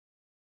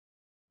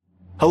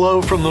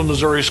Hello from the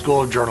Missouri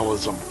School of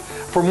Journalism.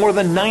 For more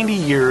than 90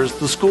 years,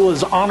 the school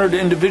has honored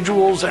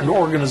individuals and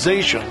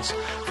organizations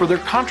for their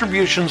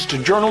contributions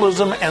to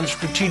journalism and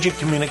strategic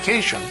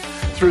communication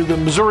through the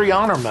Missouri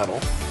Honor Medal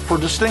for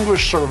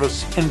Distinguished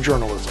Service in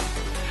Journalism.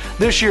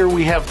 This year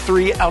we have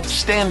three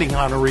outstanding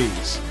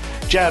honorees.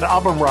 Jad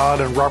Abumrad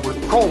and Robert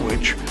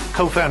Krulwich,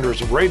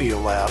 co-founders of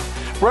Radiolab,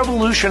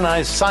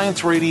 revolutionized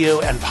science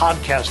radio and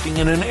podcasting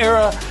in an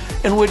era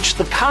in which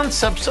the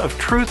concepts of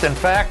truth and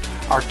fact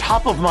are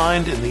top of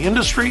mind in the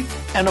industry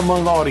and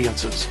among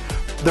audiences.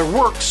 Their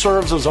work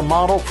serves as a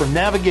model for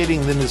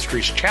navigating the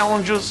industry's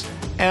challenges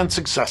and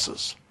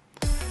successes.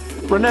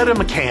 Renetta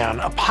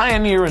McCann, a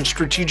pioneer in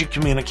strategic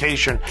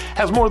communication,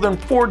 has more than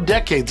 4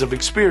 decades of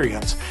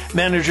experience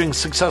managing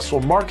successful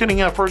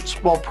marketing efforts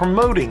while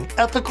promoting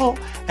ethical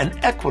and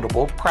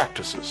equitable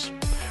practices.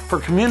 Her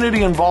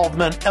community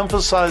involvement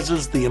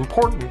emphasizes the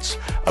importance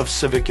of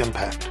civic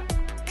impact.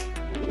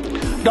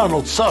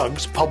 Donald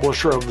Suggs,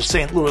 publisher of the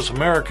St. Louis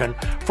American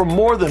for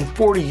more than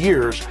 40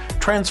 years,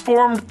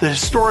 transformed the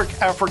historic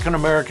African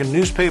American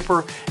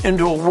newspaper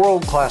into a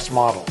world-class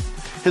model.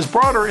 His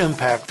broader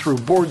impact through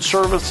board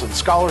service and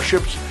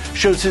scholarships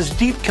shows his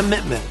deep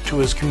commitment to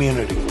his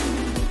community.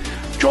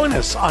 Join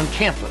us on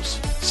campus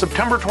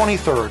September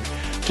 23rd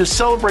to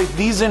celebrate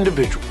these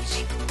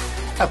individuals.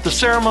 At the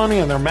ceremony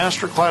and their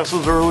master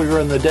classes earlier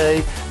in the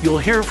day, you'll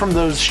hear from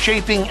those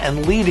shaping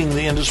and leading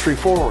the industry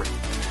forward.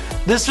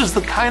 This is the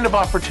kind of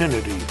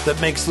opportunity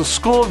that makes the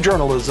School of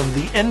Journalism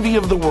the envy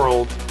of the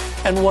world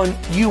and one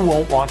you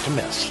won't want to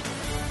miss.